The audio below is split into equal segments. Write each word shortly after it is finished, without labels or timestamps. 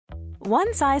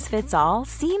One size fits all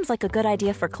seems like a good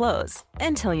idea for clothes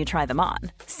until you try them on.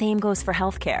 Same goes for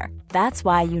healthcare. That's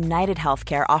why United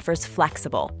Healthcare offers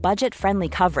flexible, budget-friendly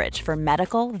coverage for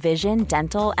medical, vision,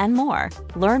 dental, and more.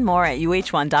 Learn more at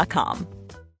uh1.com.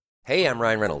 Hey, I'm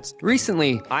Ryan Reynolds.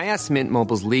 Recently, I asked Mint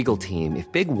Mobile's legal team if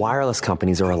big wireless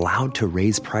companies are allowed to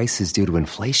raise prices due to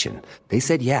inflation. They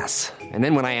said yes. And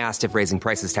then when I asked if raising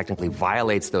prices technically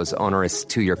violates those onerous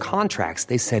two-year contracts,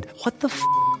 they said, "What the f***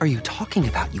 are you talking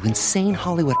about, you insane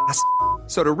Hollywood ass?"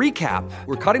 So to recap,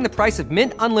 we're cutting the price of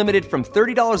Mint Unlimited from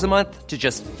 $30 a month to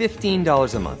just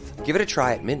 $15 a month. Give it a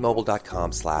try at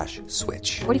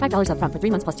mintmobile.com/switch. $45 up front for 3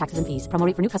 months plus taxes and fees. Promo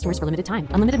rate for new customers for limited time.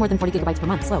 Unlimited more than 40 gigabytes per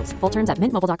month. Slows full terms at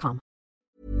mintmobile.com.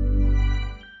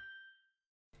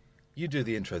 You do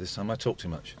the intro this time. I talk too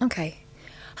much. Okay.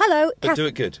 Hello, But do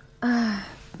it good.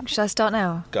 Shall I start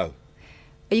now? Go.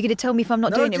 Are you going to tell me if I'm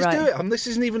not doing it right? No, just do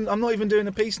it. I'm not even doing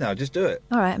a piece now. Just do it.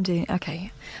 All right, I'm doing it.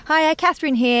 Okay. Hi,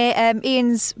 Catherine here.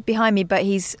 Ian's behind me, but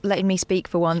he's letting me speak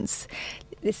for once.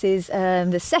 This is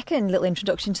the second little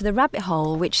introduction to the rabbit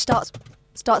hole, which starts.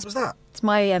 What was that? It's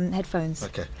my headphones.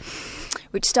 Okay.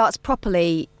 Which starts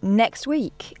properly next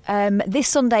week. This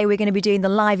Sunday we're going to be doing the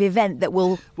live event that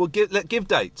will... Well, give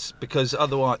dates, because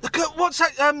otherwise... Look at what's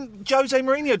that Jose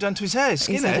Mourinho done to his hair,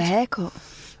 skinhead. Is that a haircut?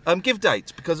 Give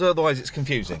dates, because otherwise it's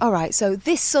confusing. All right, so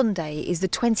this Sunday is the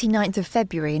 29th of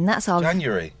February, and that's our...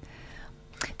 January.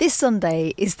 This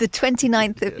Sunday is the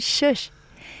 29th of... Shush.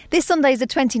 This Sunday is the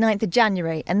 29th of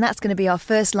January, and that's going to be our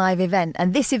first live event.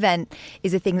 And this event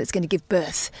is a thing that's going to give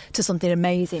birth to something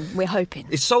amazing, we're hoping.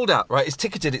 It's sold out, right? It's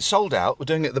ticketed, it's sold out. We're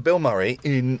doing it at the Bill Murray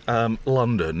in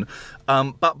London.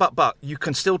 But you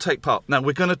can still take part. Now,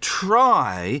 we're going to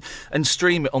try and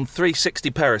stream it on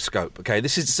 360 Periscope, okay?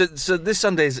 This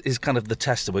Sunday is kind of the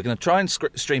tester. We're going to try and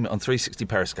stream it on 360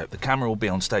 Periscope. The camera will be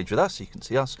on stage with us, you can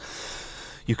see us.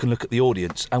 You can look at the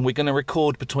audience. And we're going to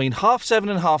record between 7:30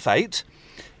 and 8:30.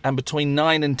 And between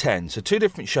 9 and 10, so 2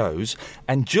 different shows.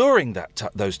 And during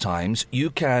those times,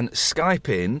 you can Skype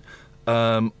in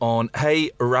on Hey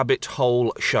Rabbit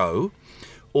Hole Show,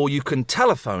 or you can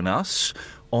telephone us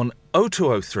on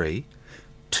 0203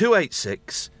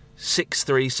 286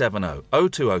 6370.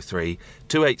 0203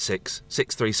 286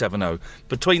 6370.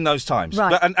 Between those times.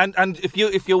 Right. And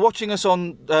if you're watching us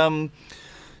on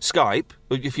Skype,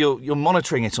 if you're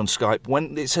monitoring it on Skype,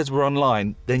 when it says we're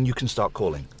online, then you can start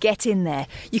calling. Get in there.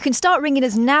 You can start ringing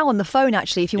us now on the phone,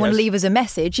 actually, if you want to leave us a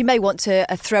message. You may want to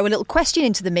throw a little question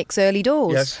into the mix early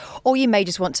doors. Yes. Or you may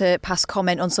just want to pass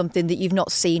comment on something that you've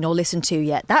not seen or listened to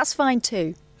yet. That's fine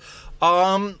too.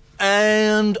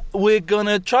 And we're going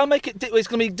to try and make it... It's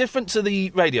going to be different to the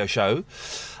radio show.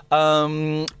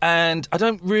 And I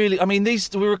don't really... I mean,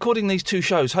 we're recording these 2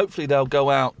 shows. Hopefully they'll go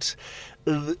out...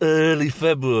 early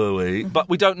February, but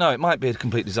we don't know. It might be a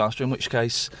complete disaster, in which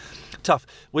case, tough.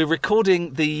 We're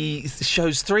recording the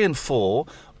shows 3 and 4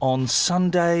 on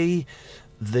Sunday,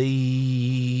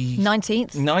 the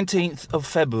 19th of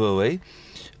February.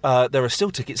 There are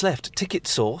still tickets left.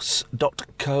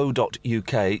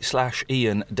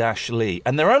 Ticketsource.co.uk/Ian-Lee.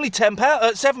 And they're only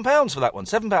 £7 for that one.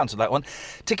 £7 for that one.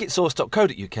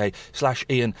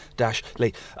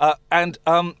 Ticketsource.co.uk/Ian-Lee. And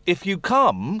if you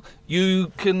come,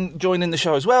 you can join in the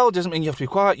show as well. It doesn't mean you have to be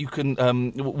quiet. You can.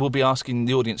 We'll be asking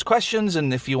the audience questions,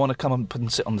 and if you want to come up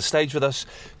and sit on the stage with us,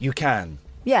 you can.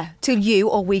 Yeah, till you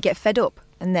or we get fed up.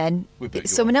 And then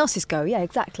it's someone else's go. Yeah,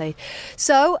 exactly.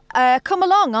 So come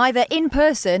along, either in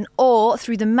person or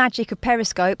through the magic of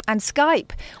Periscope and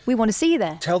Skype. We want to see you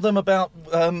there. Tell them about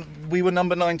we were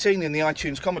number 19 in the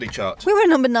iTunes comedy chart. We were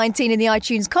number 19 in the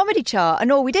iTunes comedy chart,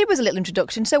 and all we did was a little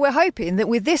introduction. So we're hoping that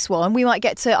with this one, we might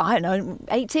get to,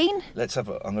 18? Let's have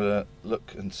I'm going to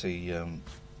look and see...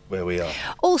 where we are.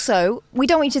 Also, we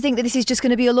don't want you to think that this is just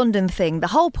going to be a London thing. The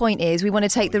whole point is we want to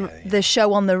take the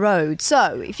show on the road.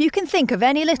 So, if you can think of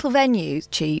any little venues,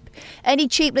 cheap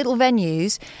little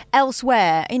venues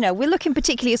elsewhere, we're looking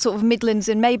particularly at sort of Midlands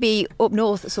and maybe up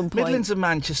north at some point. Midlands and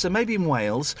Manchester, maybe in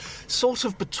Wales, sort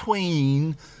of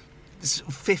between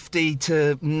 50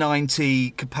 to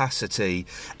 90 capacity.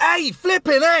 Hey,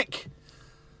 flipping heck!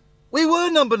 We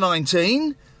were number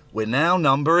 19. We're now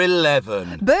number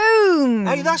 11. Boom!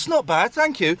 Hey, that's not bad,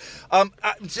 thank you.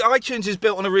 iTunes is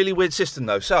built on a really weird system,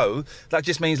 though, so that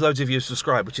just means loads of you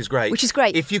subscribe, which is great.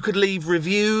 If you could leave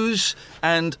reviews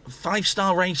and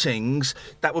 5-star ratings,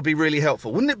 that would be really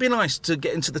helpful. Wouldn't it be nice to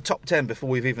get into the top 10 before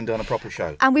we've even done a proper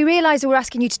show? And we realise that we're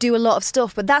asking you to do a lot of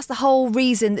stuff, but that's the whole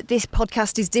reason that this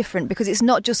podcast is different, because it's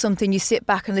not just something you sit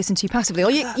back and listen to passively.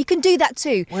 Or you can do that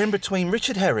too. We're in between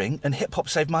Richard Herring and Hip Hop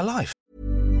Saved My Life.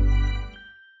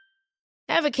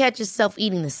 Ever catch yourself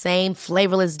eating the same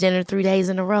flavourless dinner 3 days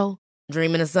in a row?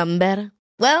 Dreaming of something better?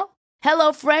 Well,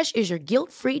 HelloFresh is your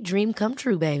guilt-free dream come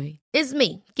true, baby. It's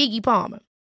me, Keke Palmer.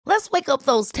 Let's wake up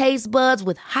those taste buds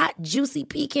with hot, juicy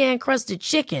pecan-crusted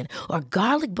chicken or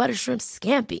garlic butter shrimp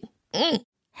scampi.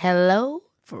 Hello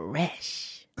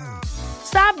Fresh.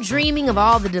 Stop dreaming of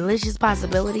all the delicious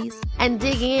possibilities and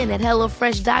dig in at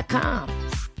HelloFresh.com.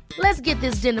 Let's get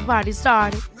this dinner party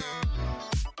started.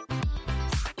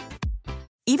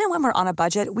 Even when we're on a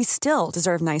budget, we still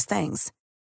deserve nice things.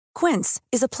 Quince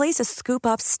is a place to scoop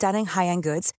up stunning high-end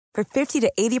goods for 50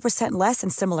 to 80% less than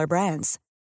similar brands.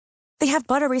 They have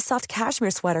buttery soft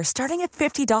cashmere sweaters starting at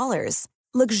 $50,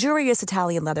 luxurious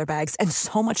Italian leather bags, and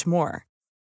so much more.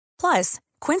 Plus,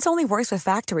 Quince only works with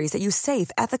factories that use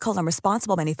safe, ethical, and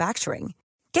responsible manufacturing.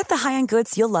 Get the high-end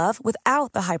goods you'll love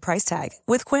without the high price tag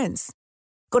with Quince.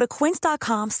 Go to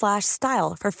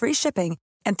quince.com/style for free shipping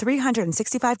and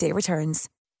 365-day returns.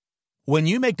 When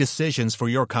you make decisions for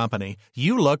your company,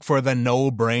 you look for the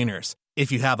no-brainers.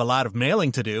 If you have a lot of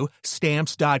mailing to do,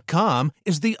 Stamps.com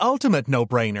is the ultimate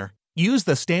no-brainer. Use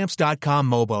the Stamps.com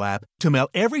mobile app to mail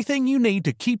everything you need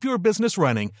to keep your business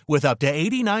running with up to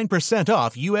 89%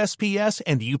 off USPS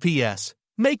and UPS.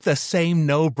 Make the same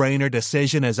no-brainer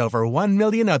decision as over 1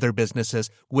 million other businesses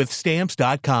with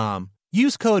Stamps.com.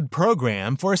 Use code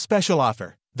PROGRAM for a special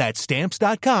offer. That's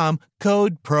Stamps.com,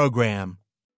 code PROGRAM.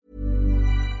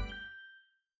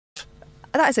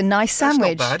 That is a nice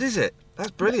sandwich. That's not bad, is it?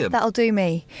 That's brilliant. That'll do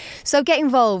me. So get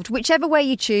involved. Whichever way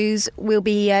you choose, we'll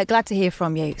be glad to hear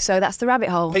from you. So that's The Rabbit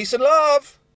Hole. Peace and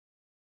love.